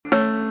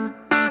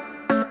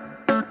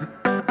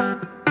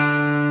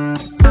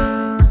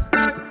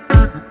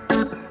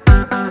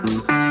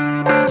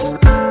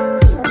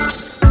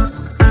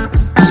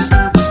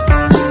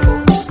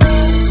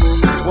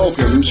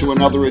to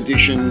another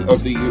edition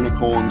of the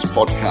Unicorns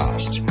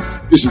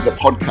podcast. This is a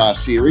podcast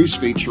series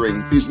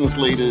featuring business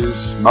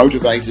leaders,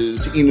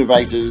 motivators,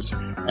 innovators,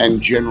 and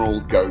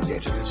general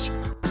go-getters.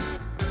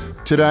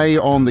 Today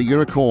on the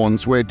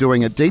Unicorns, we're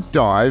doing a deep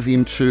dive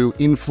into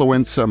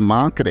influencer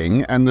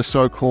marketing and the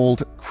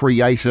so-called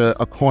creator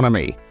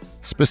economy.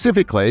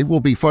 Specifically, we'll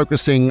be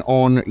focusing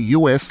on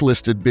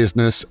US-listed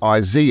business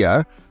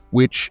IZEA,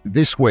 which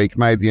this week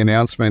made the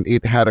announcement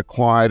it had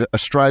acquired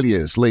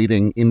Australia's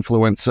leading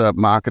influencer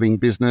marketing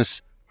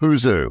business,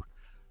 Huzu.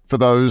 For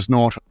those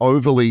not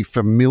overly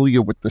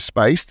familiar with the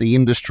space, the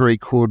industry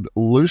could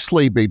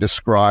loosely be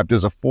described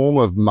as a form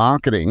of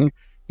marketing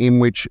in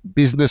which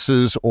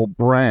businesses or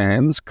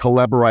brands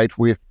collaborate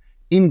with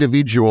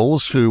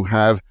individuals who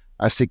have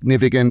a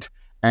significant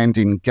and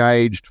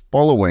engaged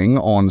following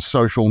on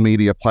social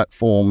media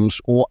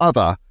platforms or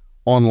other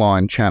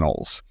online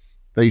channels.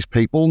 These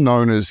people,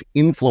 known as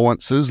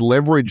influencers,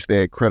 leverage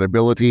their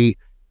credibility,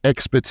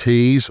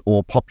 expertise,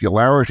 or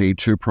popularity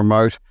to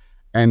promote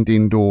and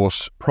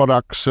endorse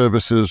products,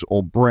 services,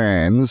 or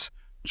brands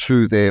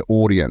to their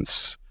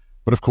audience.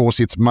 But of course,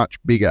 it's much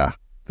bigger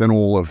than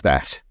all of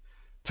that.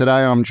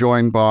 Today, I'm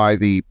joined by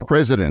the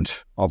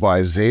president of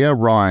IZEA,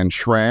 Ryan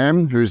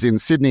Schramm, who's in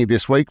Sydney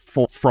this week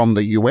from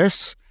the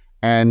US,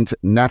 and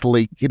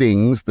Natalie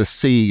Giddings, the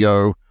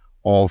CEO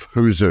of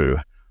Huzu.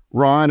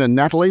 Ryan and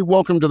Natalie,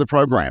 welcome to the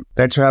program.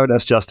 Thanks for having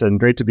us, Justin.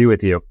 Great to be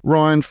with you.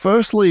 Ryan,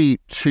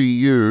 firstly to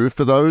you,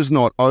 for those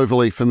not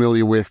overly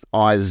familiar with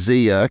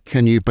IZEA,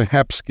 can you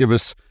perhaps give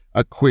us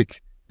a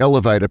quick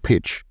elevator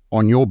pitch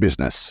on your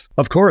business?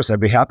 Of course, I'd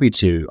be happy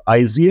to.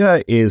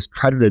 IZEA is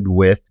credited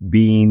with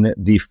being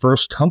the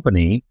first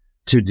company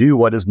to do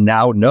what is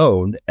now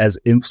known as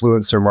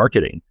influencer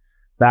marketing.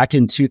 Back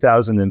in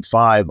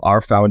 2005,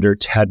 our founder,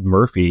 Ted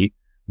Murphy,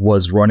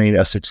 was running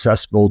a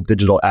successful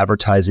digital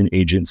advertising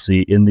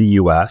agency in the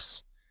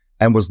US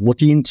and was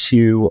looking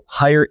to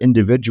hire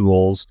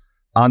individuals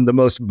on the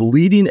most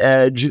bleeding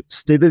edge,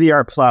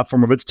 state-of-the-art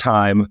platform of its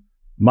time,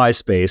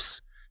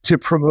 MySpace, to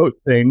promote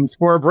things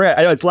for a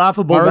brand. I know it's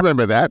laughable. I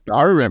remember that.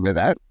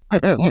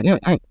 But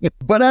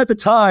at the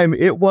time,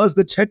 it was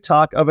the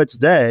TikTok of its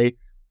day,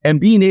 and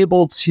being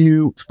able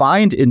to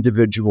find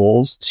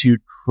individuals to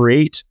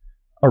create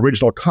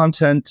original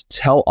content,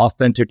 tell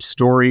authentic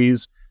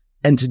stories,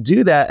 and to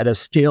do that at a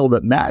scale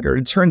that mattered.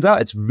 It turns out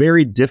it's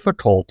very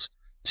difficult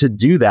to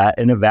do that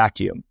in a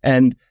vacuum.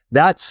 And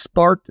that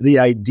sparked the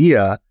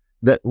idea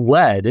that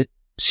led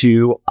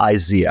to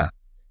IZEA.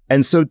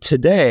 And so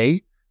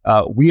today,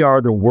 we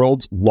are the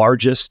world's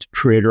largest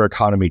creator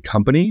economy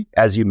company.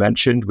 As you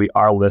mentioned, we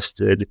are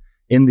listed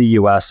in the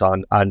US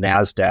on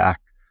NASDAQ.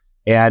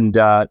 And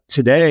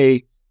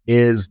today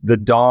is the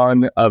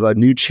dawn of a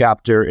new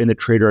chapter in the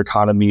creator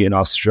economy in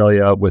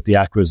Australia with the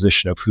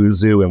acquisition of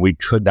Huzu, and we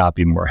could not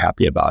be more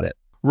happy about it.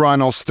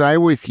 Ryan, I'll stay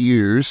with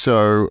you.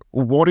 So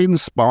what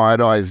inspired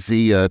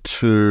IZEA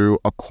to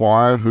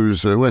acquire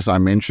Huzu, as I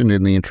mentioned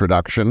in the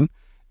introduction,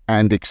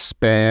 and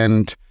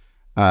expand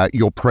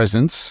your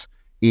presence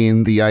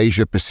in the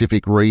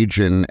Asia-Pacific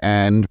region,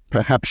 and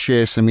perhaps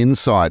share some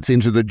insights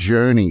into the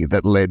journey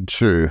that led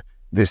to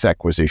this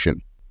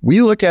acquisition?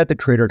 We look at the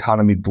creator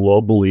economy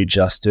globally,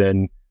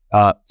 Justin,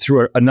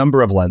 through a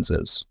number of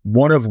lenses,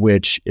 one of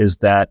which is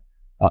that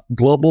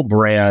global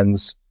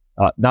brands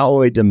not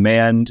only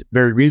demand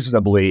very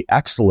reasonably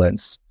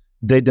excellence,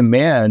 they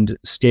demand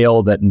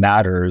scale that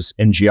matters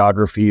in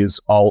geographies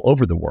all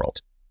over the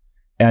world.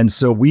 And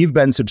so we've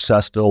been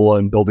successful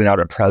in building out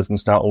a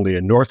presence not only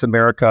in North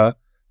America,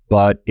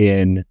 but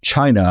in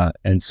China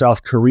and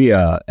South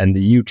Korea and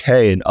the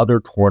UK and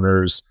other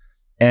corners.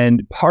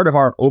 And part of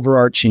our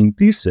overarching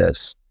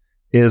thesis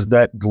is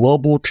that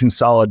global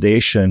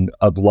consolidation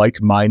of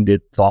like-minded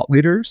thought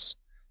leaders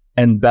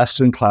and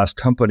best-in-class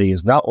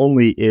companies not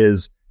only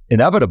is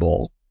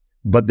inevitable,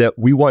 but that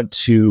we want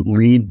to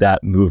lead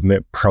that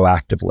movement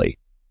proactively.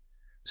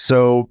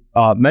 So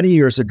many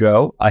years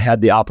ago, I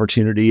had the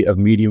opportunity of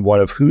meeting one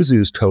of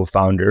Huzu's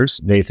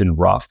co-founders, Nathan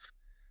Ruff.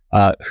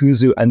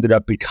 Huzu ended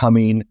up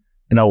becoming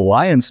an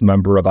alliance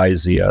member of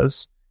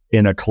IZEA's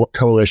in a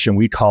coalition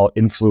we call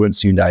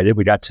Influence United.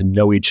 We got to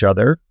know each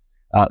other,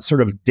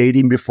 sort of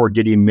dating before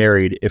getting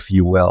married, if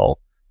you will,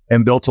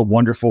 and built a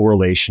wonderful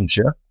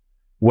relationship.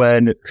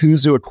 When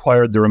Huzu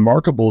acquired the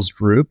Remarkables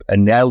Group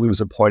and Natalie was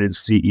appointed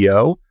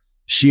CEO,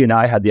 she and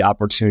I had the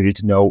opportunity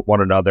to know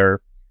one another.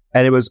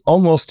 And it was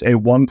almost a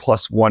 1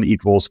 + 1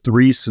 =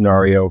 3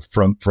 scenario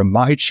from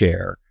my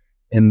chair,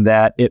 in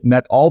that it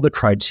met all the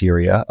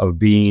criteria of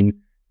being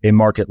a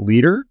market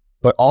leader,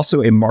 but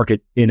also a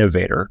market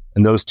innovator.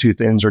 And those two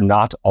things are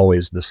not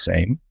always the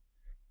same.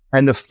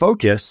 And the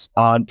focus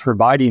on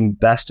providing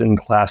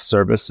best-in-class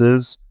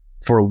services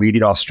for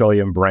leading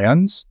Australian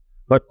brands,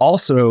 but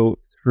also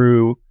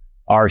through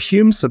our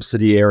Hume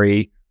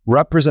subsidiary,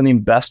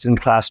 representing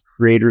best-in-class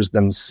creators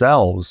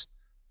themselves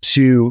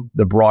to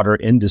the broader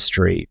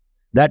industry.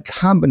 That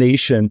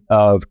combination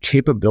of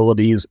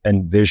capabilities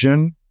and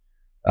vision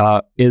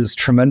is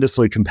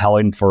tremendously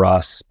compelling for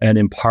us, and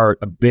in part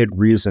a big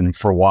reason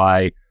for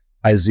why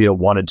IZEA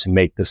wanted to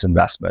make this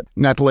investment.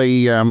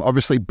 Natalie,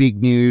 obviously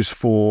big news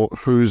for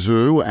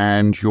Huzu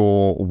and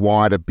your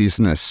wider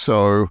business.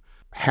 So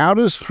how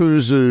does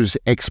Huzu's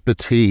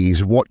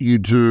expertise, what you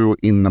do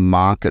in the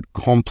market,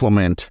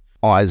 complement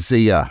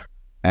IZEA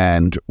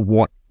and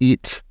what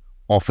it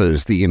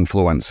offers the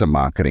influencer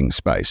marketing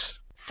space?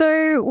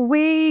 So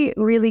we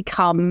really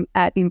come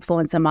at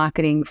influencer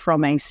marketing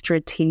from a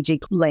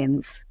strategic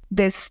lens.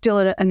 There's still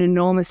an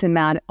enormous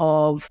amount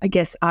of,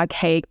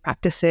 archaic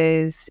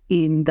practices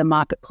in the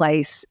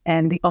marketplace,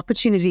 and the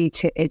opportunity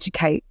to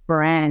educate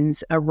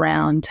brands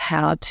around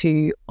how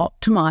to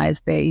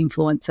optimize their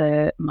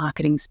influencer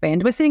marketing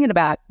spend. We're sitting at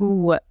about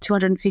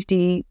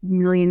 250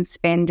 million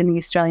spend in the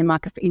Australian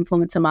market for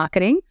influencer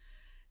marketing.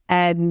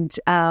 And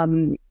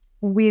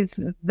with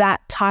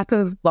that type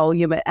of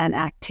volume and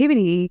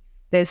activity,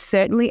 there's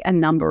certainly a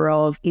number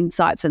of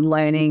insights and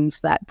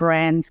learnings that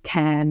brands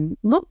can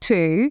look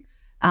to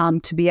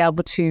be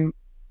able to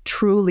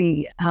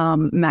truly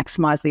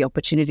maximize the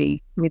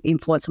opportunity with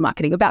influencer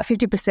marketing. About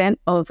 50%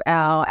 of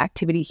our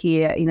activity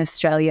here in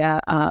Australia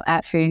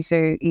at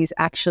Huzu is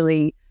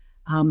actually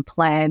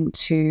planned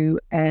to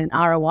an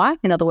ROI,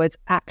 in other words,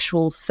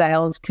 actual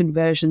sales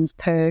conversions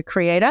per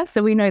creator.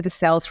 So we know the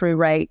sell-through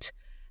rate.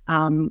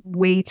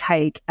 We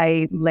take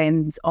a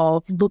lens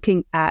of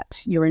looking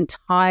at your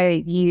entire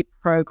year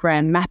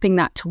program, mapping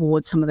that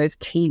towards some of those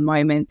key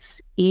moments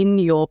in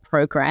your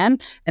program,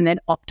 and then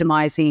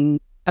optimizing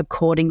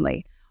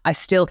accordingly. I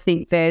still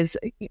think there's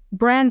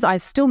brands I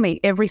still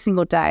meet every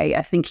single day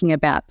are thinking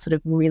about sort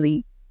of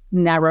really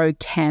narrow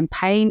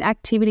campaign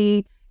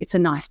activity. It's a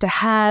nice to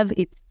have,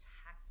 it's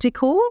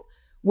tactical.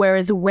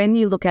 Whereas when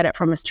you look at it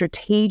from a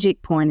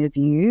strategic point of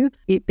view,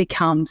 it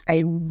becomes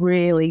a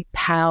really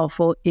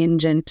powerful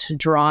engine to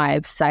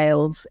drive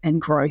sales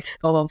and growth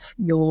of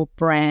your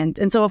brand.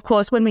 And so, of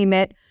course, when we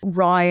met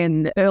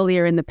Ryan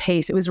earlier in the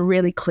piece, it was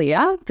really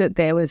clear that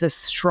there was a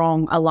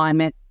strong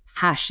alignment,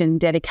 passion,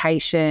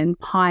 dedication,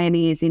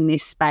 pioneers in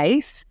this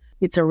space.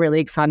 It's a really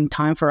exciting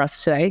time for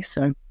us today.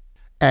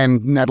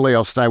 And Natalie,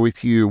 I'll stay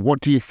with you. What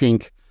do you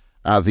think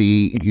are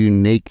the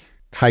unique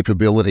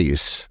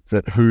capabilities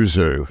that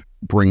Huzu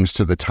brings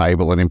to the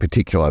table, and in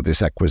particular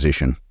this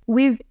acquisition?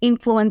 With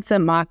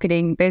influencer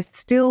marketing, there's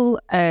still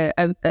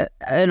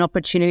an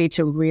opportunity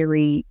to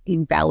really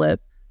envelop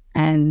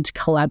and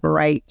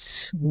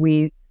collaborate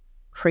with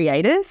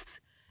creators,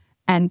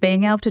 and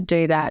being able to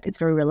do that, it's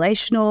very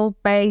relational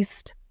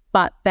based,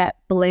 but that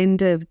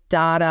blend of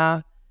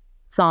data,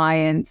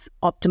 science,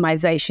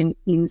 optimization,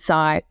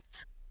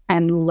 insights,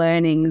 and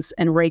learnings,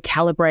 and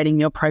recalibrating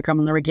your program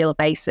on a regular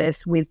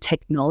basis with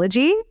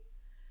technology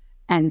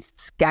and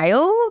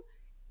scale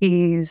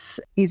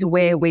is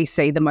where we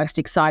see the most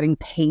exciting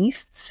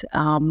piece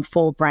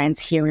for brands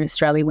here in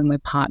Australia when we're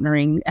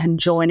partnering and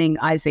joining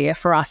IZEA.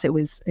 For us,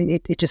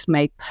 it just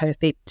made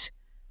perfect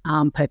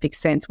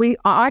sense.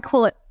 I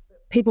call it,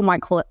 people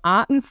might call it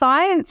art and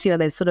science.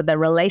 There's sort of the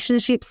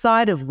relationship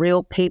side of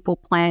real people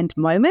planned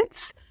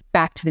moments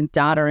back to the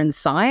data and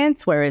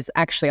science, whereas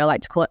actually I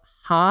like to call it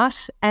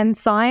heart and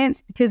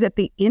science, because at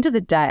the end of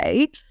the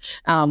day,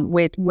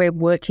 we're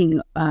working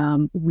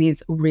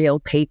with real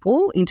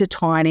people,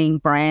 intertwining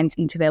brands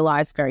into their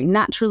lives very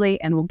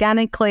naturally and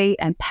organically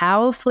and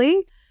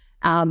powerfully.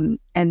 And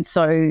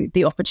so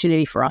the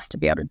opportunity for us to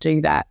be able to do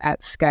that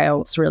at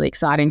scale is really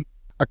exciting.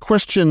 A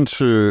question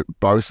to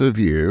both of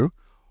you.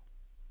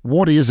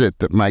 What is it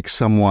that makes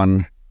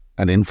someone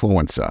an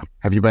influencer?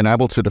 Have you been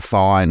able to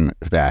define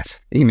that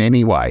in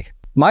any way?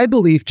 My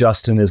belief,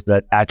 Justin, is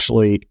that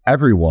actually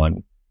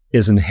everyone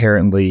is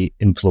inherently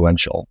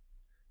influential.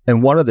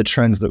 And one of the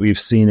trends that we've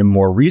seen in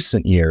more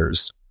recent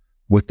years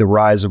with the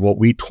rise of what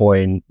we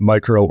coin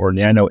micro or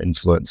nano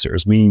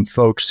influencers, meaning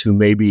folks who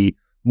may be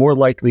more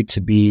likely to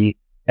be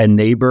a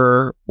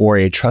neighbor or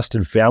a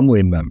trusted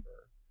family member,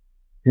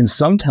 can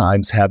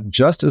sometimes have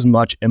just as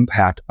much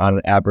impact on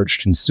an average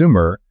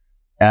consumer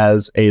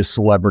as a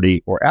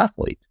celebrity or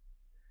athlete.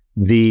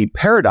 The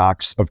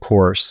paradox, of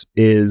course,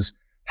 is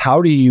how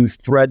do you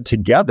thread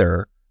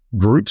together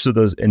groups of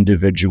those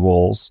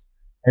individuals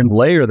and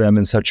layer them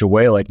in such a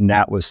way, like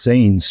Nat was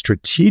saying,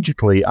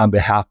 strategically on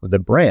behalf of the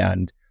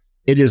brand?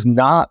 It is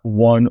not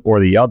one or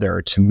the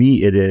other. To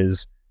me, it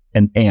is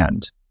an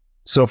and.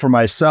 So for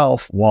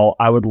myself, while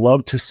I would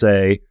love to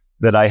say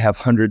that I have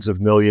hundreds of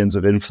millions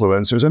of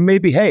influencers, and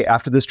maybe, hey,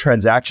 after this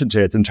transaction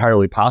today, it's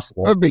entirely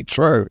possible. That'd be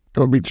true.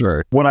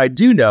 What I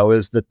do know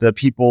is that the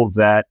people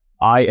that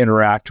I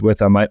interact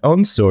with on my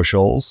own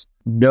socials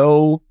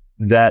know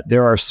that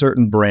there are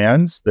certain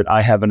brands that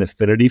I have an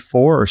affinity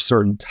for, or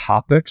certain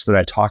topics that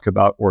I talk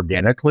about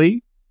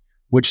organically,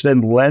 which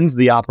then lends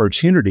the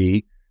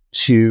opportunity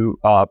to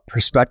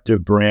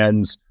prospective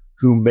brands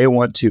who may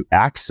want to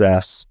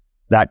access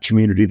that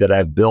community that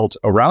I've built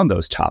around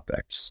those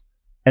topics.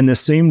 And the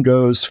same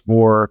goes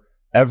for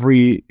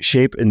every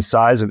shape and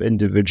size of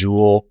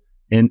individual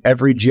in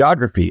every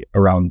geography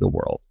around the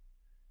world.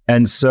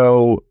 And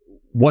so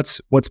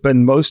what's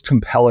been most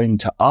compelling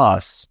to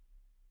us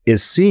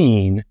is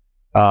seeing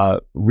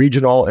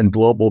regional and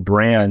global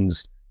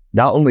brands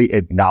not only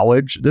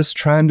acknowledge this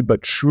trend,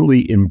 but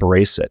truly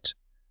embrace it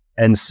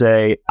and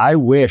say, I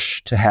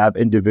wish to have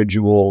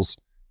individuals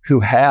who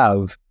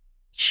have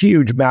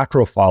huge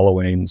macro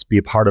followings be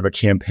a part of a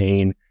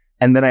campaign.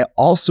 And then I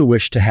also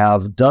wish to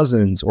have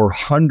dozens or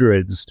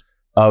hundreds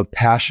of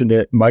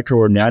passionate micro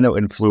or nano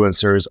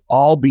influencers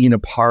all being a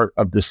part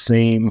of the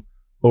same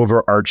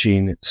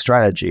overarching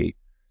strategy.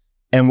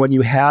 And when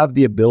you have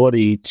the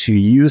ability to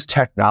use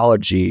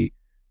technology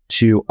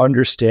to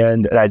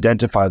understand and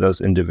identify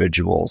those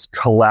individuals,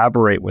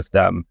 collaborate with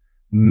them,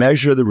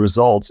 measure the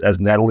results, as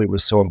Natalie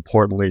was so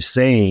importantly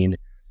saying,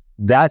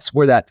 that's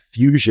where that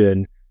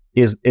fusion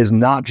is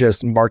not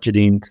just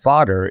marketing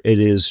fodder. It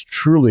is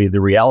truly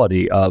the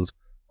reality of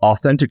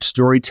authentic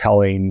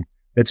storytelling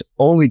that's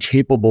only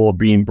capable of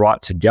being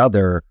brought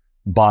together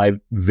by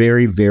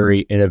very, very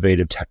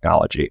innovative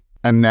technology.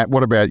 And Nat,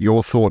 what about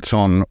your thoughts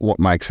on what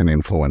makes an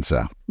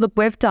influencer? Look,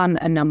 we've done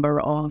a number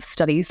of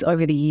studies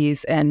over the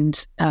years,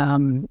 and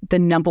the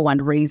number one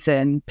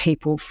reason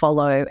people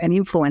follow an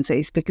influencer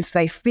is because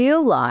they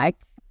feel like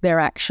they're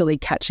actually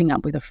catching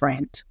up with a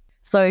friend.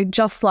 So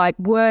just like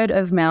word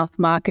of mouth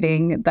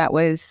marketing, that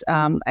was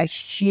a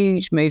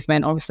huge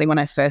movement, obviously, when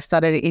I first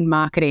started in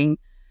marketing.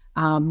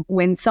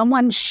 When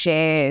someone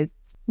shares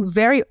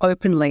very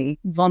openly,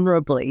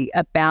 vulnerably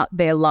about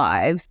their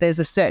lives, there's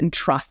a certain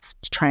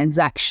trust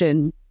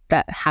transaction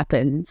that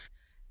happens.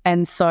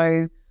 And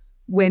so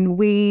when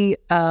we,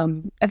 I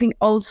think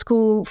old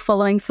school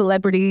following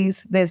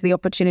celebrities, there's the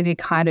opportunity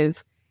to kind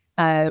of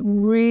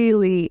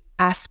really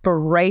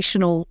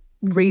aspirational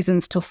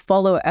reasons to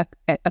follow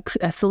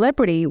a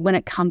celebrity. When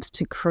it comes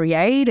to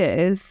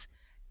creators,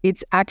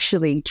 it's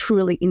actually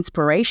truly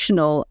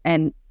inspirational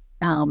and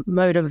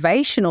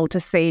motivational to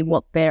see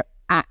what they're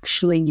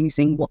actually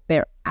using, what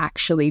they're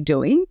actually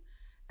doing.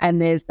 And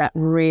there's that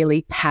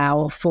really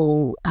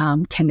powerful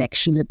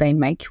connection that they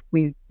make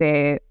with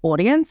their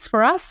audience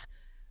for us.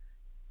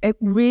 It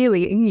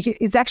really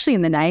is actually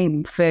in the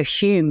name for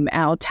Hume,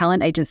 our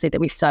talent agency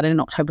that we started in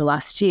October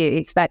last year.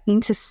 It's that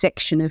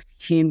intersection of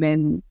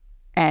human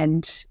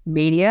and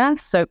media.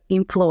 So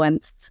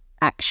influence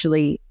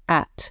actually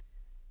at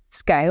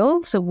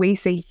scale. So we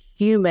see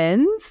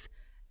humans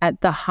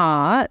at the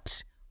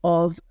heart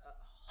of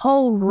a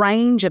whole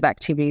range of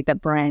activity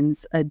that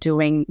brands are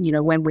doing, you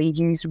know, when we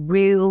use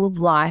real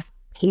life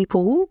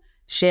people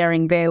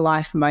sharing their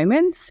life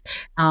moments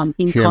in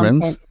Humans.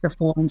 content. It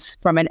performs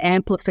from an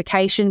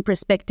amplification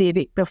perspective.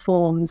 It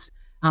performs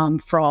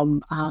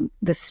from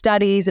the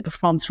studies. It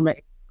performs from a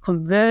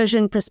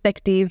conversion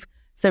perspective.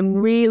 So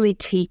really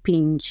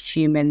keeping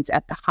humans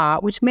at the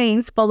heart, which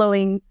means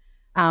following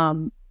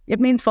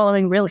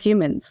real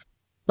humans,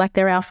 like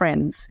they're our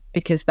friends,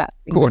 because that's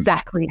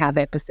exactly how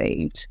they're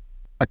perceived.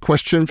 A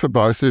question for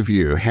both of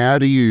you. How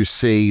do you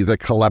see the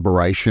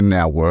collaboration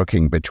now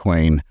working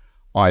between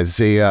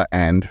IZEA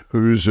and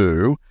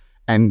Huzu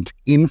and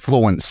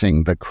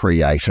influencing the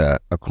creator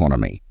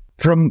economy?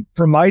 From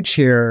my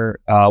chair,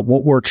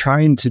 what we're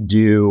trying to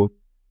do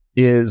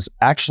is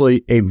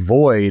actually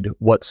avoid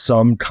what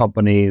some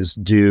companies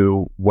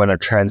do when a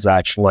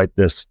transaction like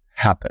this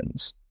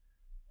happens.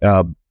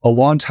 A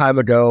long time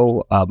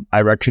ago,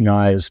 I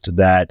recognized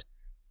that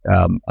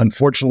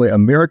unfortunately,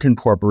 American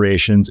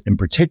corporations in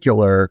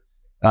particular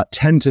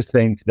tend to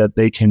think that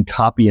they can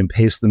copy and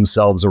paste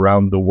themselves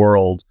around the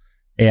world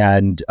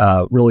and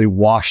really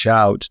wash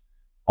out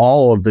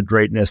all of the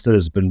greatness that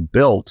has been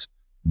built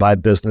by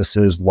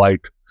businesses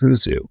like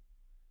Huzu.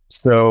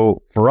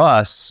 So for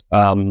us,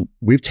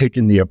 we've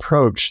taken the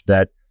approach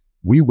that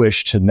we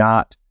wish to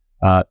not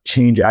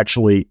change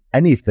actually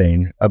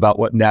anything about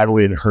what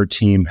Natalie and her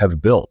team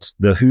have built.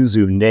 The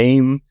Huzu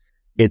name,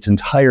 its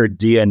entire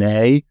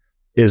DNA,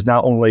 is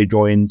not only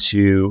going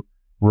to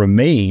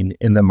remain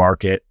in the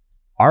market,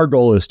 our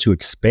goal is to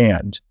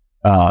expand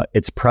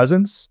its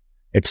presence,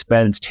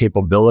 expand its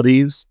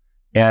capabilities,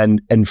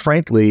 and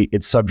frankly,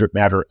 its subject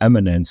matter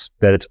eminence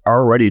that it's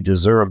already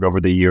deserved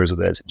over the years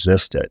that it's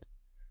existed.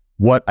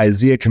 What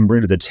IZEA can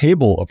bring to the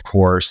table, of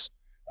course,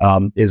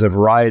 is a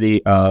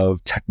variety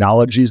of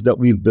technologies that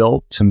we've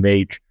built to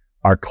make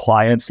our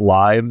clients'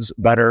 lives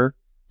better,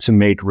 to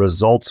make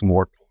results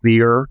more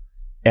clear,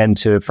 and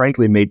to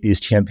frankly make these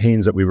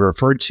campaigns that we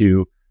referred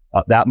to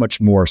that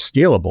much more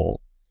scalable.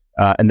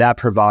 And that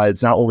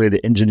provides not only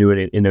the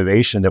ingenuity and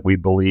innovation that we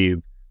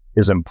believe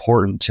is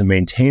important to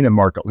maintain a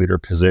market leader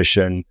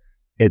position,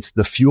 it's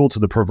the fuel to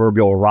the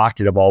proverbial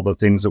rocket of all the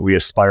things that we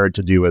aspire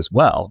to do as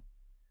well.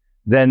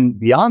 Then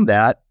beyond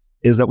that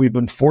is that we've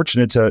been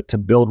fortunate to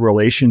build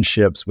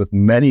relationships with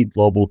many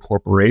global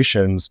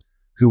corporations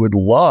who would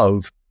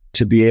love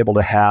to be able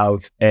to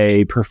have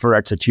a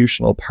preferred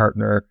executional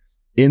partner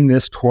in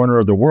this corner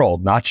of the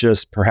world, not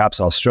just perhaps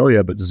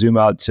Australia, but zoom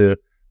out to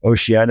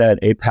Oceania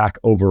and APAC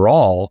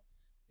overall.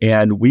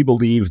 And we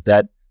believe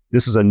that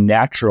this is a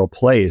natural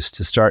place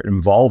to start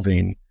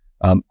involving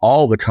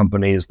all the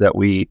companies that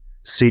we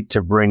seek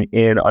to bring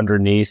in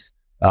underneath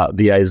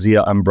the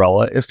IZEA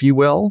umbrella, if you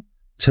will,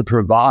 to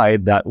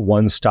provide that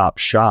one-stop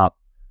shop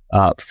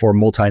for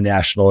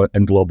multinational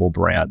and global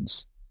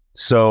brands.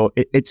 So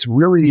it's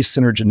really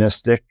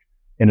synergistic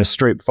in a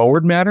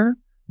straightforward manner,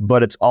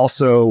 but it's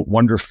also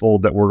wonderful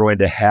that we're going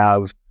to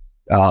have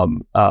a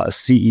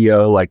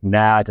CEO like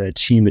Nat and a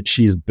team that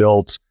she's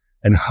built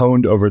and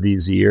honed over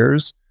these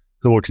years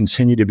who will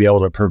continue to be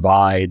able to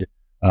provide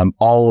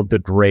all of the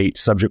great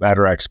subject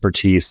matter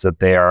expertise that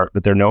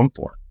they're known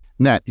for.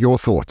 Nat, your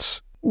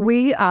thoughts?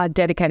 We are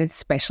dedicated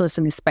specialists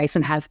in this space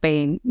and have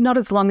been not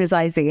as long as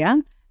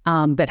IZEA,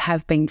 but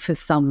have been for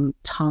some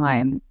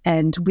time.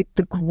 And with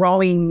the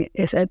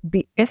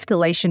the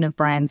escalation of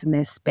brands and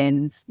their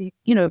spends,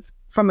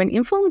 from an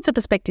influencer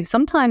perspective,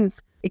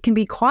 sometimes it can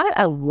be quite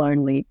a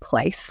lonely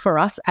place for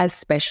us as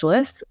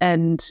specialists.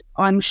 And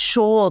I'm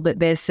sure that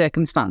there's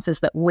circumstances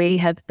that we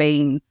have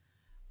been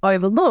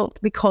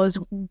overlooked because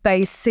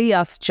they see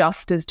us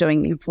just as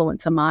doing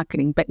influencer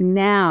marketing. But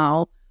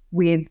now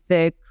with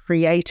the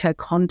creator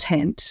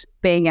content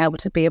being able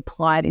to be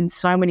applied in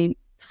so many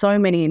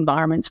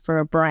environments for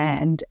a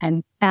brand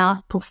and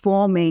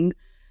outperforming,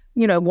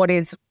 what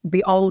is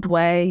the old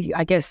way,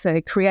 I guess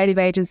a creative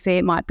agency,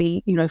 it might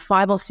be,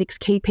 5 or 6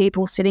 key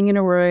people sitting in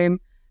a room,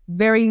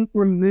 very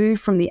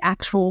removed from the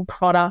actual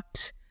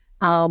product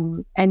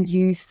and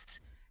use.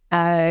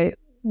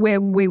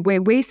 Where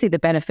we see the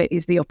benefit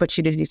is the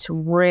opportunity to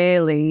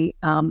really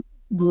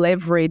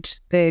leverage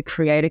the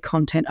creator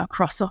content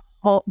across the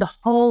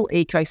whole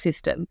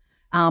ecosystem.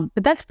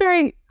 But that's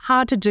very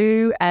hard to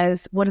do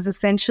as what is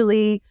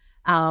essentially,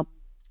 a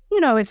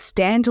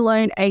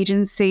standalone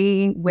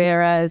agency,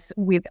 whereas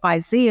with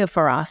IZEA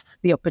for us,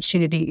 the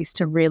opportunity is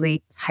to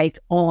really take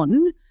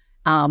on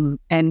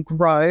and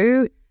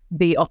grow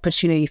the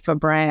opportunity for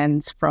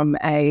brands from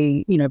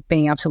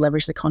being able to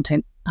leverage the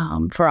content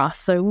for us.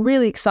 So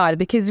really excited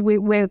because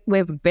we're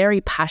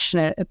very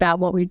passionate about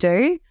what we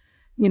do.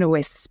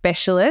 We're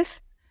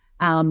specialists.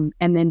 And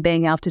then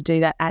being able to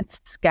do that at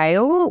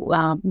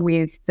scale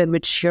with the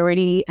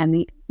maturity and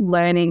the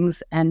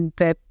learnings and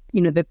the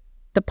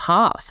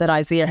paths that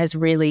IZEA has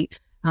really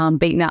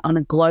beaten out on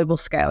a global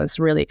scale is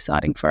really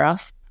exciting for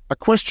us. A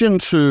question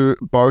to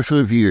both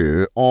of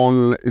you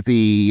on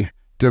the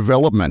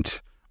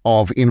development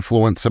of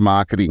influencer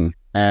marketing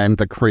and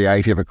the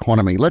creative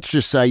economy. Let's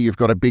just say you've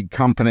got a big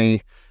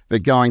company, they're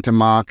going to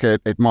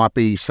market. It might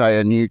be, say,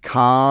 a new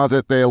car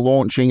that they're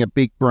launching, a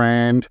big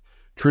brand.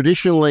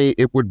 Traditionally,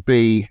 it would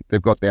be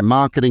they've got their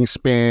marketing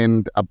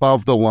spend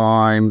above the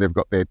line, they've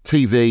got their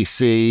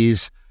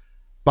TVCs,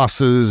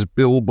 buses,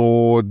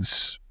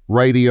 billboards,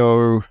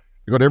 radio,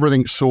 they've got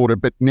everything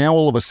sorted. But now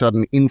all of a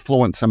sudden,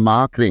 influencer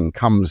marketing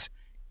comes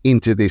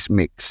into this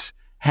mix.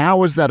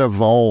 How has that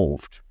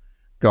evolved,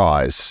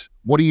 guys?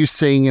 What are you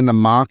seeing in the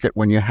market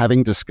when you're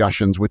having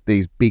discussions with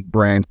these big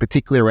brands,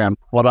 particularly around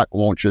product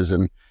launches,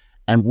 and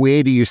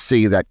where do you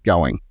see that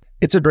going?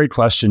 It's a great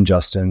question,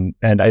 Justin.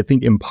 And I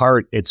think in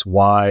part it's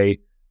why,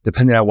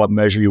 depending on what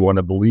measure you want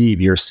to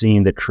believe, you're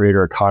seeing that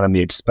creator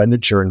economy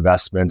expenditure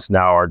investments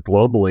now are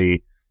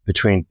globally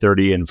between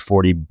 $30 and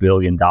 $40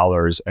 billion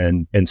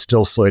and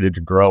still slated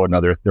to grow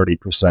another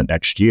 30%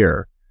 next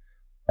year.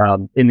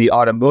 In the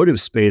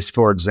automotive space,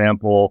 for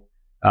example,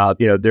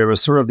 there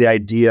was sort of the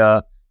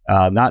idea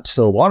not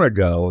so long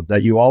ago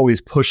that you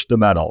always push the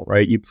metal,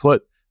 right? You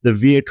put the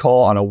vehicle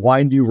on a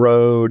windy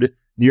road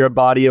near a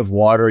body of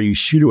water, you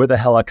shoot it with a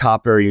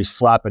helicopter, you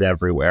slap it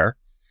everywhere,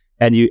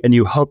 and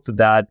you hope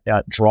that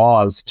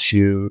draws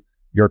to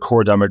your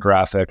core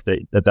demographic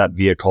that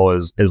vehicle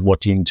is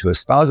looking to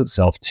espouse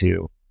itself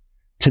to.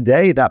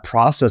 Today, that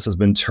process has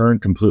been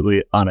turned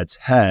completely on its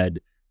head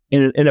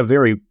in a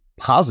very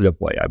positive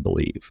way, I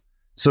believe.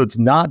 So it's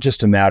not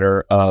just a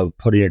matter of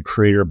putting a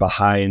creator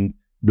behind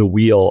the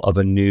wheel of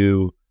a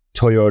new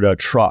Toyota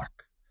truck.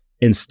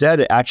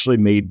 Instead, it actually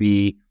may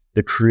be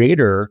the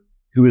creator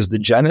who is the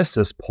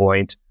genesis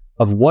point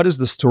of what is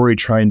the story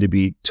trying to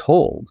be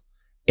told.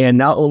 And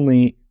not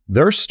only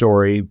their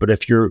story, but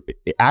if you're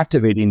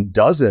activating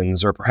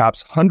dozens or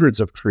perhaps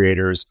hundreds of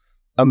creators,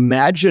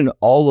 imagine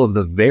all of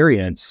the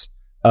variants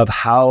of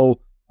how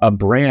a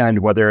brand,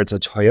 whether it's a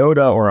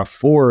Toyota or a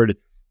Ford,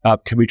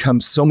 can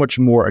become so much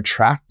more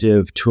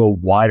attractive to a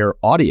wider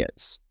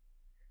audience.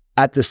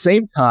 At the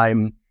same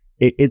time,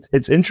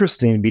 it's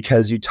interesting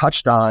because you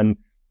touched on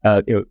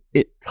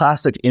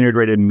classic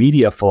integrated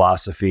media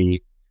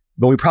philosophy,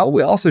 but we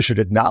probably also should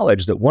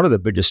acknowledge that one of the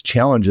biggest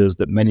challenges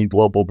that many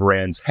global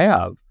brands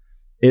have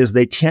is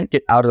they can't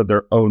get out of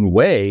their own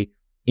way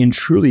in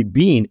truly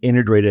being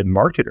integrated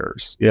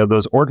marketers.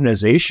 Those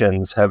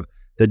organizations have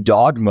the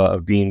dogma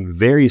of being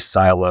very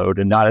siloed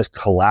and not as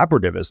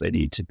collaborative as they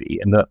need to be.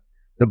 And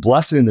the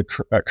blessing and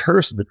the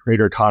curse of the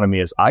creator economy,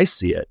 as I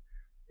see it,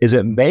 is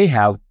it may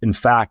have, in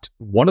fact,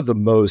 one of the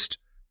most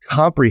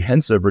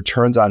comprehensive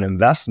returns on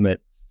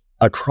investment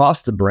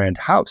across the brand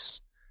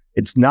house.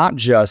 It's not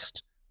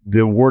just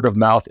the word of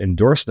mouth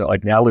endorsement,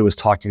 like Natalie was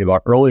talking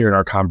about earlier in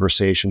our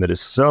conversation, that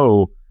is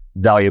so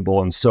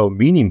valuable and so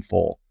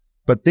meaningful.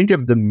 But think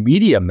of the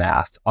media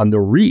math on the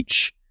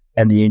reach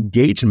and the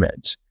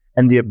engagement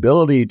and the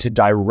ability to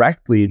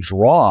directly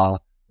draw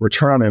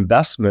return on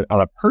investment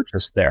on a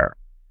purchase there.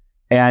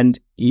 And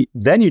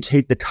then you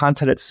take the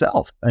content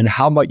itself and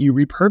how might you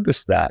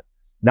repurpose that?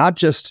 Not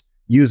just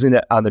using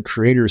it on the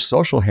creator's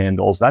social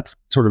handles. That's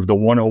sort of the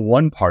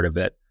 101 part of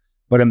it.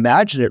 But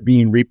imagine it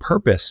being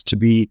repurposed to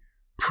be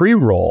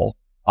pre-roll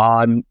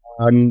on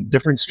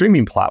different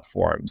streaming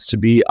platforms, to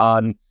be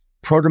on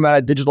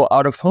programmatic digital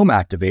out-of-home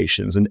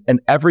activations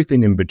and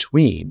everything in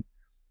between.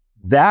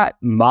 That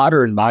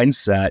modern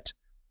mindset,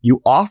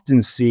 you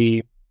often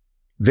see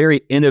very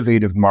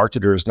innovative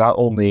marketers not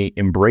only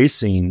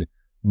embracing,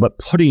 but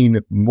putting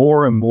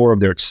more and more of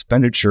their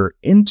expenditure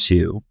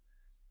into.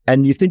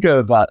 And you think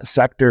of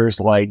sectors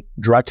like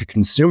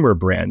direct-to-consumer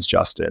brands,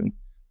 Justin.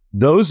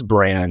 Those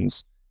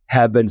brands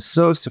have been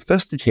so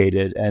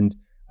sophisticated. And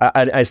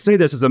I say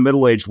this as a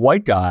middle-aged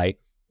white guy.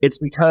 It's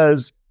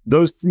because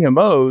those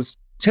CMOs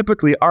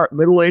typically aren't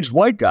middle-aged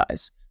white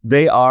guys.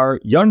 They are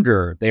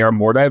younger. They are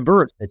more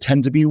diverse. They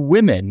tend to be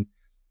women.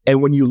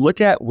 And when you look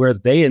at where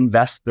they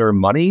invest their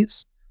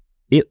monies,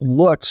 it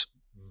looks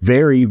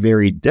very,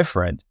 very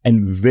different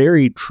and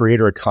very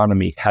creator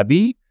economy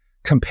heavy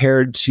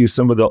compared to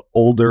some of the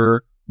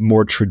older,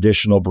 more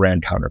traditional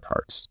brand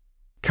counterparts.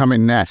 Come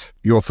in, Nat,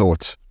 your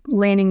thoughts.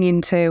 Leaning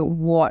into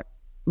what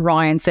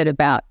Ryan said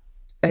about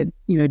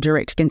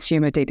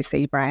direct-to-consumer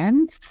D2C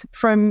brands.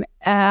 From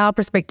our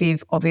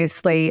perspective,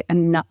 obviously,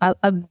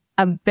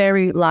 a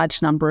very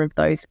large number of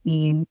those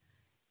in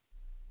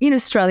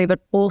Australia,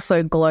 but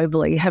also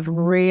globally, have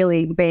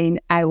really been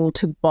able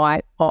to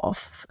bite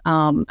off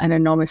an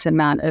enormous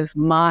amount of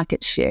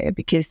market share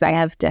because they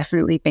have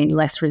definitely been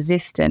less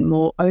resistant,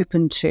 more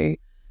open to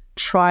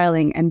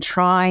trialing and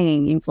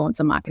trying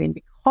influencer marketing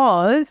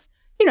because,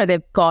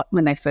 they've got,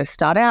 when they first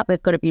start out,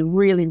 they've got to be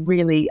really,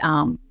 really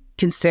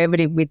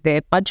conservative with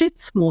their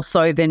budgets, more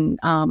so than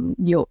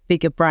your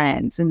bigger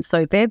brands. And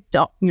so they've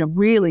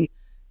really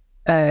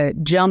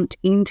jumped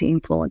into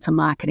influencer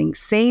marketing,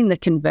 seen the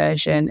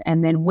conversion,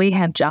 and then we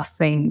have just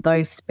seen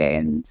those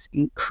spends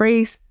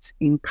increase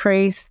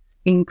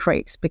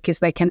because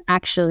they can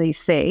actually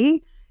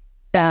see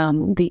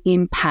the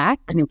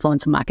impact that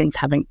influencer marketing is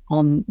having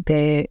on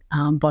their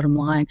bottom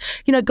line.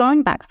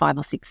 Going back 5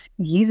 or 6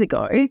 years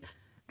ago,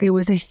 there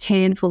was a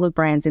handful of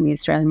brands in the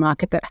Australian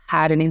market that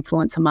had an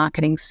influencer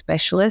marketing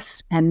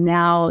specialist, and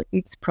now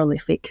it's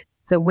prolific.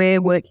 So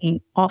we're working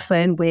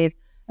often with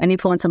an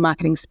influencer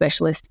marketing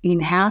specialist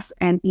in-house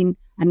and in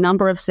a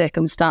number of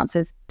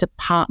circumstances,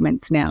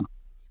 departments now,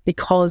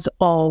 because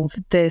of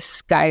the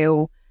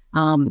scale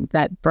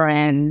that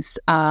brands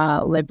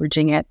are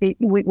leveraging it.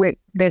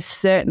 There's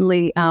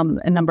certainly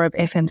a number of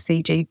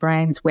FMCG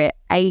brands where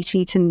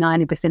 80 to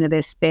 90% of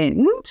their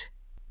spend,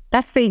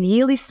 that's their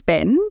yearly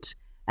spend,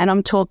 and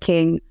I'm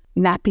talking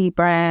nappy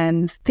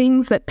brands,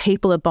 things that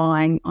people are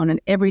buying on an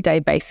everyday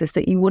basis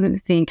that you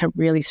wouldn't think a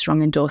really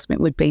strong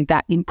endorsement would be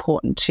that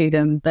important to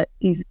them, but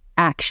is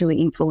actually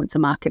influencer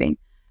marketing.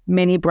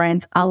 Many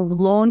brands are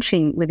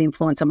launching with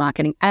influencer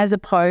marketing as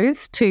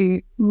opposed to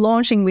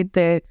launching with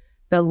the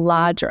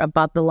larger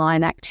above the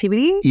line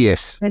activity.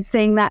 Yes. And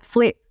seeing that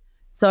flip.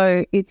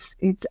 So it's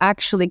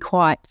actually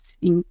quite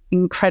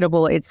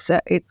incredible. It's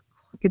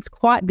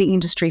quite the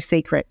industry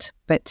secret,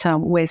 but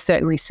we're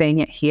certainly seeing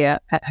it here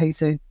at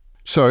Huzu.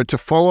 So to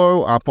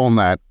follow up on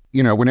that,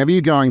 whenever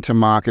you're going to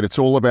market, it's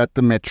all about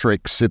the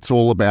metrics. It's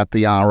all about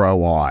the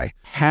ROI.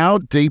 How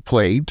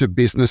deeply do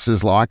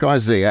businesses like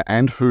IZEA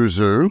and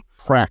Huzu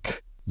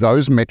track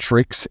those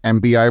metrics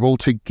and be able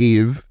to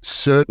give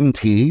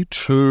certainty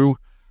to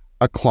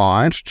a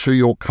client, to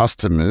your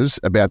customers,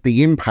 about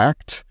the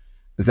impact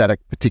that a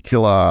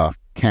particular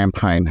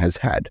campaign has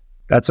had?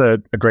 That's a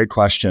great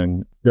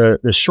question. The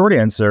short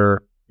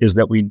answer is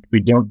that we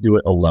don't do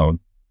it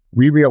alone.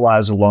 We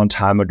realized a long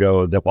time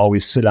ago that while we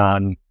sit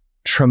on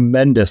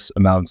tremendous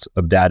amounts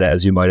of data,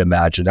 as you might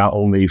imagine, not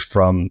only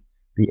from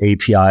the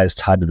APIs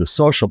tied to the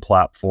social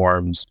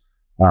platforms,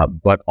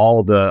 but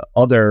all the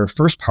other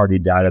first-party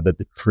data that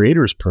the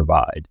creators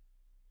provide,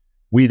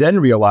 we then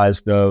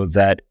realized, though,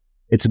 that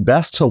it's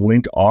best to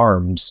link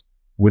arms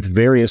with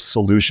various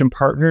solution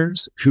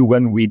partners who,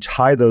 when we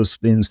tie those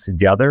things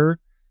together,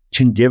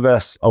 can give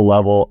us a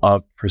level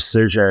of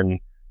precision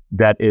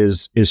that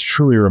is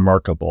truly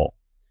remarkable.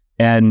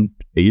 And,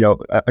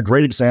 a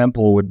great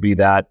example would be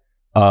that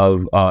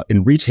of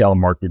in retail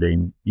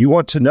marketing. You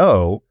want to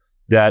know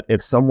that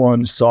if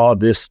someone saw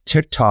this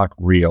TikTok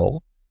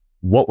reel,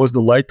 what was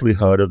the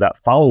likelihood of that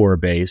follower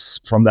base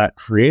from that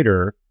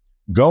creator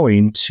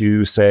going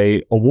to,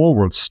 say, a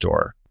Woolworths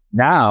store?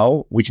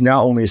 Now, we can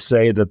not only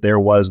say that there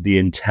was the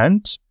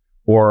intent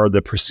or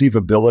the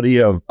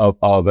perceivability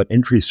of an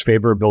increased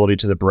favorability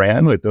to the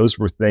brand, like those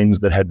were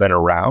things that had been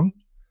around,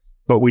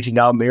 but we can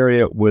now marry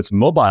it with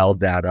mobile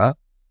data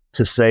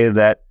to say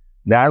that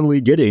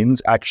Natalie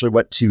Giddings actually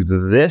went to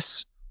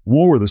this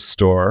Woolworths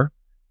store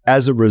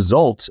as a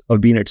result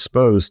of being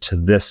exposed to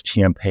this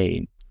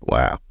campaign.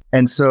 Wow.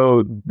 And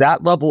so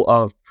that level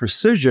of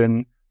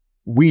precision,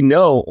 we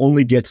know,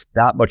 only gets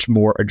that much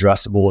more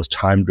addressable as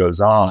time goes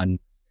on.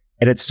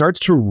 And it starts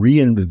to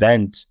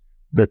reinvent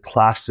the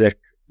classic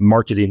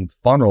marketing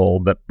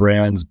funnel that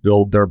brands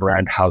build their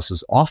brand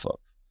houses off of.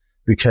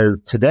 Because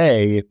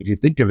today, if you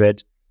think of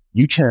it,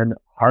 you can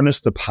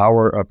harness the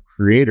power of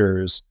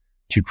creators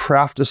to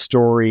craft a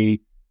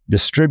story,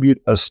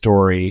 distribute a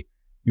story.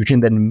 You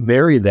can then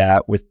marry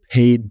that with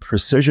paid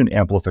precision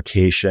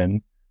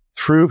amplification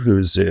through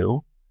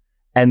Huzu,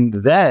 and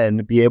then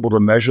be able to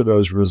measure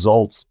those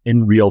results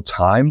in real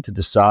time to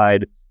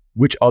decide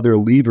which other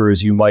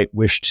levers you might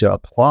wish to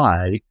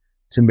apply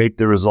to make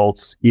the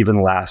results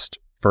even last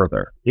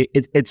further.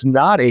 It's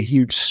not a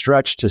huge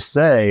stretch to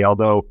say,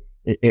 although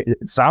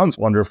it sounds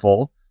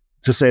wonderful,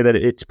 to say that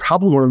it's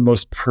probably one of the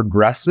most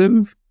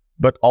progressive,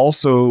 but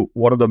also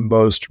one of the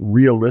most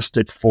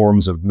realistic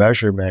forms of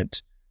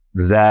measurement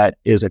that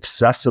is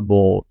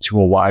accessible to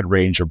a wide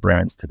range of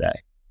brands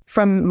today.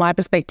 From my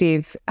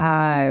perspective,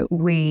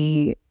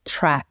 we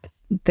track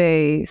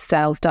the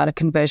sales data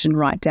conversion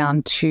right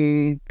down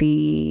to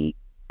the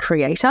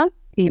creator,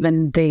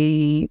 even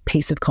the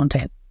piece of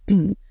content.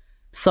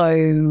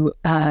 So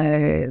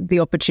the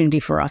opportunity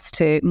for us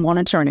to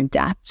monitor and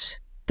adapt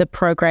the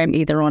program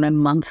either on a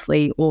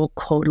monthly or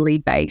quarterly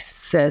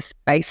basis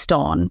based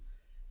on,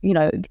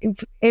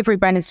 every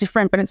brand is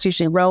different, but it's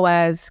usually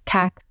ROAS,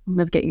 CAC, I'll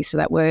never get used to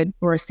that word,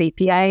 or a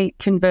CPA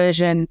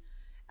conversion.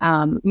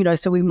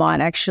 So we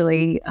might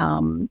actually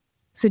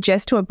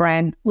suggest to a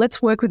brand,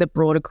 let's work with a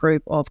broader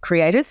group of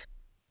creators.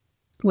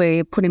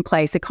 We put in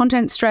place a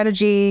content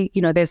strategy.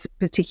 There's a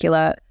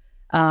particular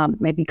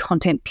maybe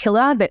content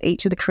pillar that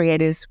each of the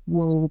creators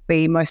will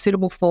be most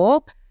suitable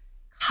for.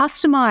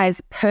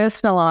 Customize,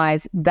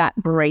 personalize that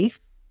brief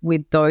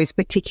with those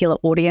particular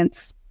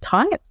audience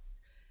types.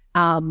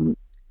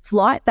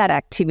 Flight that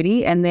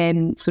activity, and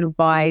then sort of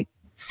by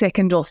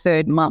second or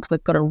third month,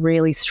 we've got a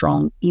really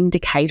strong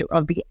indicator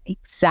of the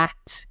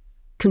exact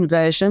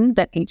conversion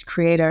that each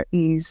creator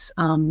is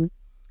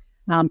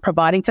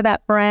providing to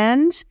that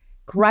brand.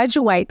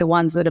 Graduate the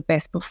ones that are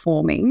best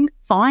performing,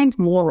 find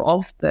more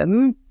of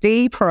them,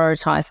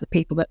 deprioritize the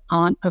people that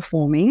aren't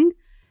performing,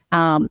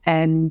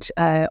 and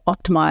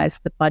optimize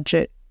the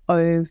budget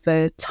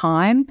over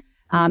time.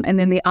 And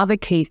then the other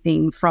key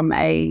thing from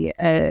a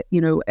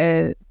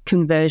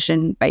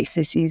conversion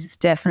basis is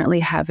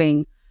definitely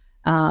having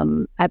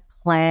a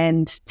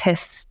planned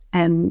test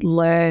and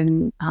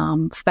learn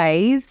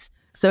phase.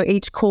 So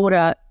each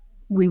quarter,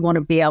 we want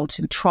to be able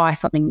to try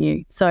something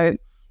new. So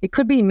it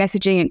could be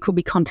messaging, it could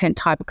be content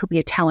type, it could be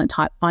a talent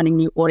type, finding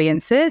new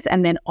audiences,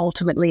 and then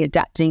ultimately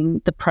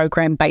adapting the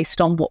program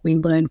based on what we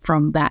learn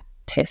from that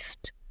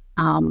test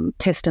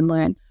and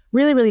learn.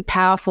 Really, really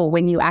powerful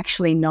when you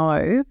actually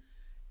know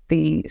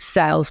the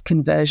sales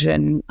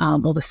conversion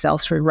or the sell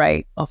through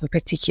rate of a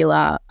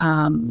particular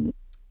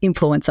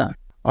influencer.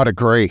 I'd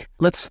agree.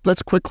 Let's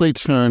quickly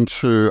turn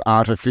to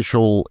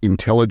artificial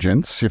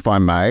intelligence, if I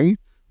may.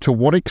 To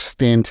what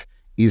extent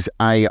is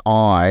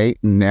AI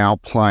now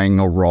playing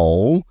a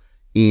role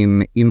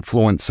in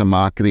influencer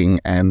marketing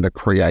and the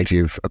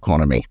creative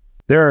economy?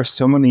 There are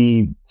so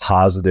many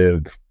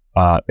positive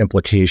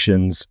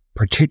implications,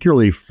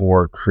 particularly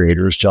for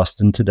creators,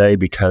 Justin, today,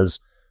 because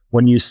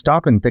when you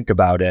stop and think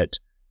about it,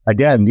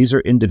 again, these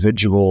are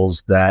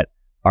individuals that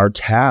are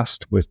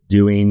tasked with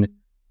doing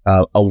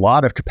a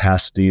lot of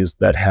capacities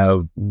that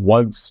have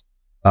once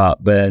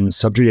been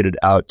subjugated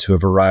out to a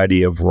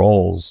variety of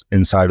roles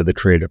inside of the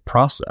creative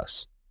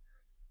process.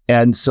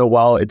 And so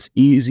while it's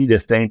easy to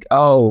think,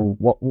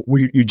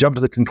 you jump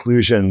to the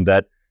conclusion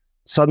that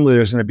suddenly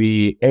there's going to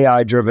be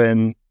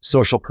AI-driven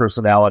social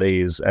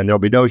personalities and there'll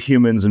be no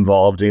humans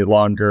involved any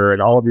longer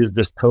and all of these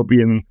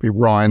dystopian... Be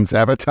Ryan's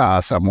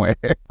avatar somewhere.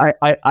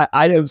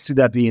 I don't see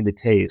that being the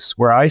case.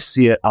 Where I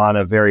see it on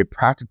a very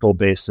practical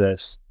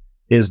basis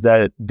is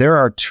that there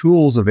are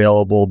tools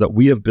available that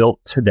we have built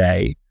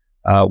today.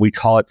 We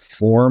call it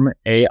Form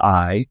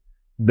AI,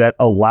 that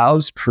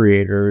allows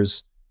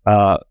creators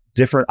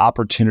different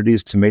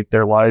opportunities to make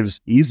their lives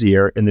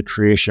easier in the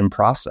creation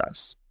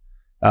process.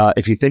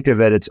 If you think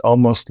of it, it's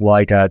almost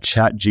like a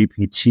chat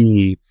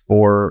GPT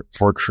for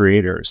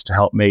creators to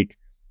help make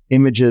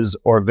images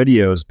or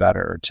videos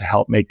better, to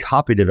help make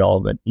copy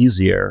development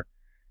easier,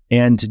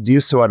 and to do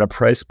so at a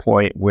price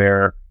point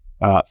where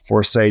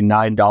for say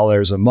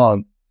 $9 a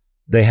month,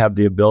 they have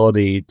the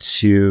ability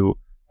to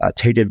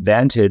take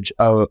advantage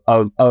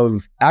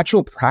of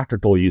actual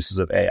practical uses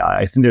of AI.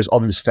 I think there's all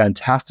these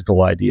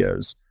fantastical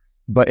ideas,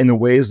 but in the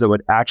ways that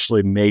would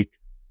actually make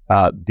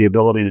the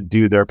ability to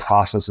do their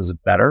processes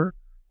better.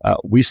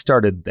 We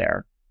started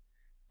there.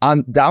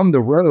 Down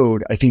the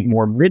road, I think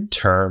more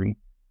midterm,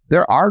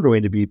 there are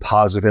going to be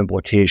positive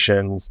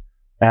implications,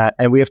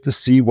 and we have to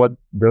see what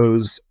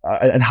those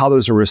and how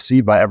those are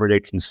received by everyday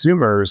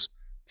consumers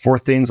for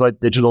things like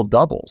digital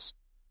doubles,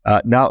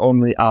 not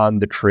only on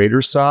the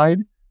creator side,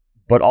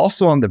 but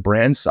also on the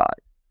brand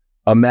side.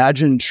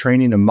 Imagine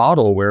training a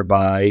model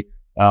whereby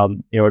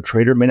a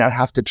creator may not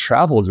have to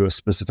travel to a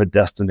specific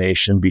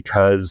destination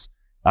because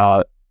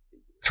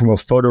from a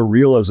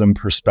photorealism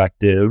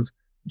perspective,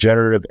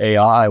 generative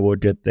AI will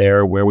get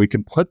there where we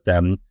can put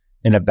them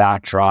in a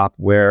backdrop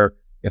where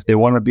if they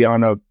want to be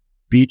on a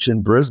beach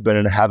in Brisbane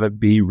and have it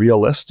be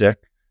realistic,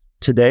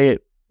 today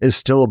it is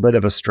still a bit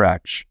of a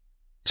stretch.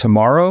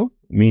 Tomorrow,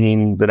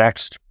 meaning the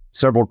next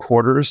several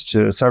quarters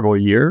to several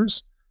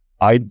years,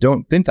 I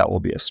don't think that will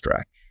be a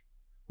stretch.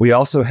 We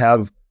also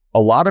have a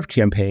lot of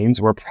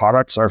campaigns where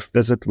products are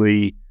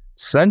physically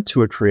sent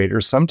to a creator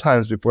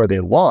sometimes before they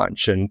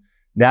launch. And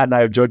Nat and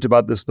I have joked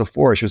about this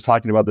before. She was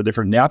talking about the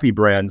different nappy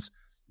brands.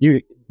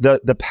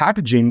 The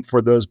packaging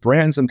for those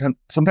brands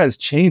sometimes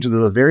change at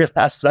the very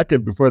last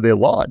second before they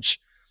launch.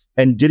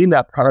 And getting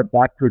that product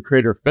back to a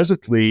creator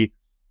physically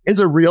is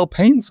a real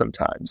pain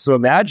sometimes. So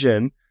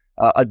imagine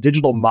a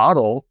digital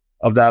model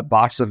of that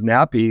box of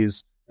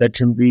nappies that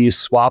can be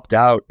swapped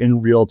out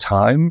in real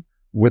time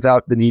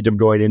without the need of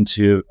going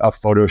into a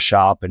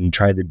Photoshop and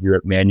trying to do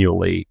it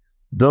manually.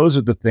 Those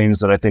are the things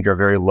that I think are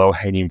very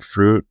low-hanging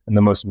fruit and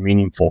the most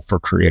meaningful for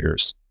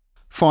creators.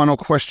 Final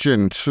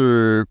question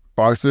to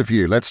both of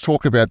you. Let's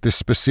talk about this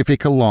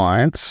specific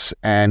alliance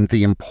and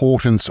the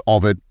importance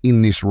of it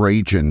in this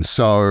region.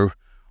 So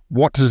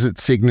what does it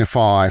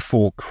signify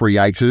for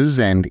creators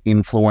and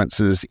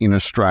influencers in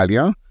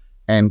Australia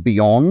and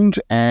beyond?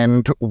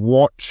 And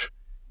what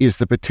is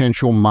the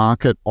potential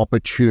market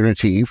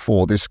opportunity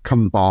for this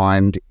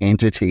combined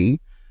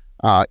entity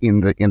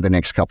in the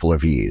next couple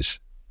of years?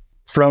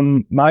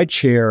 From my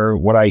chair,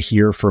 what I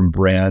hear from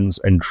brands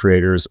and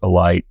creators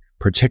alike,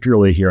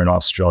 particularly here in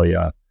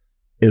Australia,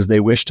 is they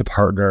wish to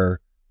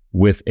partner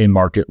with a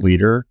market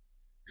leader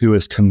who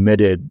is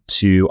committed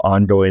to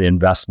ongoing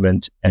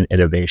investment and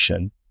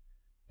innovation.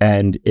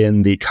 And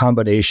in the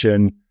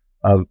combination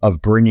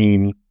of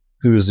bringing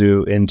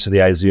Huzu into the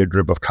IZEA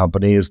group of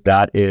companies,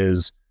 that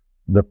is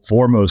the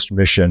foremost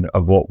mission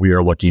of what we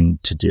are looking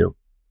to do.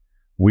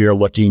 We are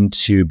looking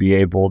to be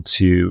able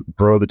to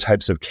grow the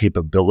types of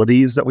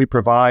capabilities that we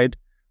provide,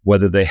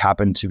 whether they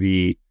happen to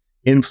be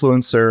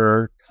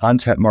influencer,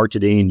 content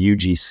marketing,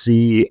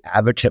 UGC,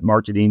 advocate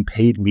marketing,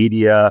 paid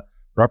media,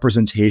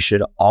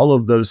 representation. All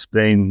of those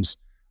things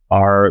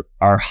are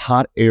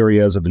hot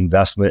areas of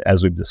investment,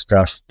 as we've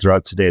discussed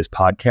throughout today's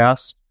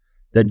podcast,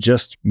 that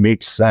just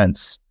make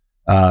sense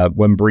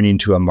when bringing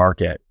to a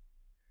market.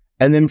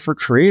 And then for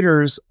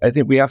creators, I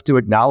think we have to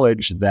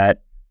acknowledge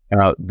that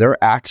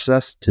their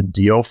access to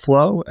deal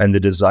flow and the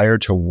desire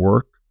to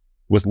work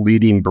with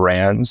leading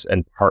brands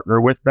and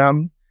partner with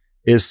them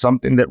is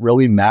something that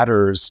really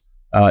matters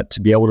to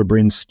be able to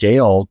bring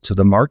scale to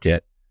the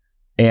market.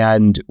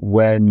 And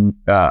when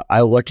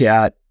I look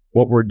at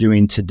what we're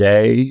doing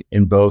today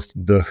in both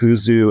the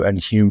Huzu and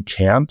Hume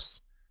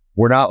camps,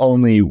 we're not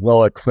only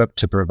well equipped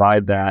to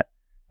provide that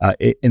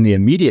in the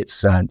immediate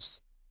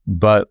sense,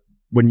 but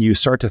when you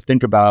start to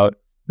think about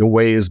the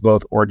ways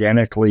both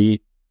organically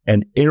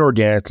and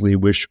inorganically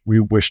we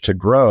wish to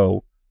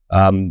grow,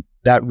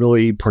 that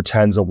really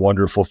portends a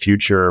wonderful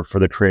future for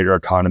the creator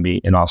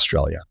economy in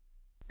Australia.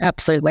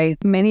 Absolutely.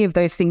 Many of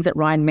those things that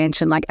Ryan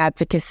mentioned, like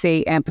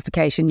advocacy,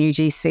 amplification,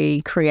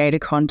 UGC, creator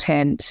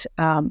content,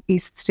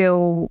 is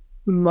still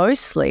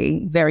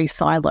mostly very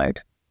siloed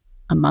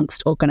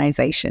amongst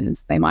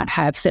organizations. They might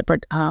have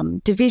separate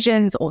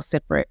divisions or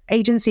separate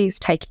agencies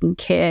taking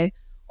care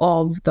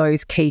of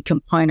those key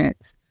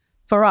components.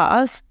 For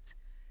us,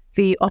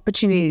 the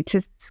opportunity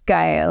to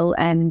scale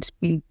and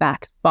be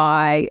backed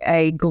by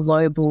a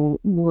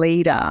global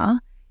leader,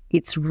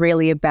 it's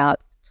really about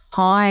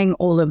tying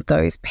all of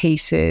those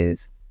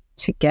pieces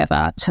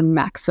together to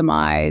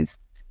maximize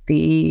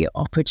the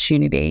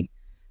opportunity.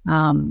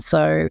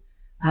 So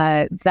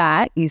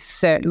that is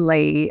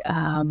certainly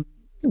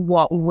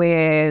what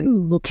we're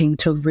looking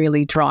to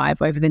really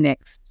drive over the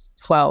next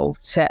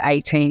 12 to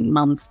 18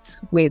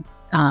 months with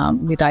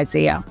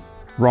IZEA.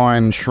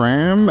 Ryan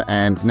Schramm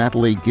and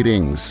Natalie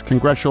Giddings,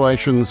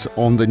 congratulations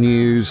on the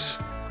news.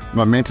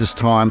 Momentous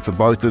time for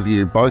both of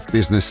you, both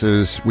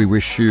businesses. We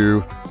wish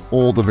you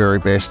all the very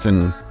best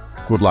and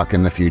good luck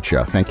in the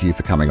future. Thank you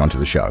for coming onto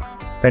the show.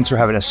 Thanks for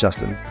having us,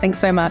 Justin. Thanks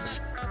so much.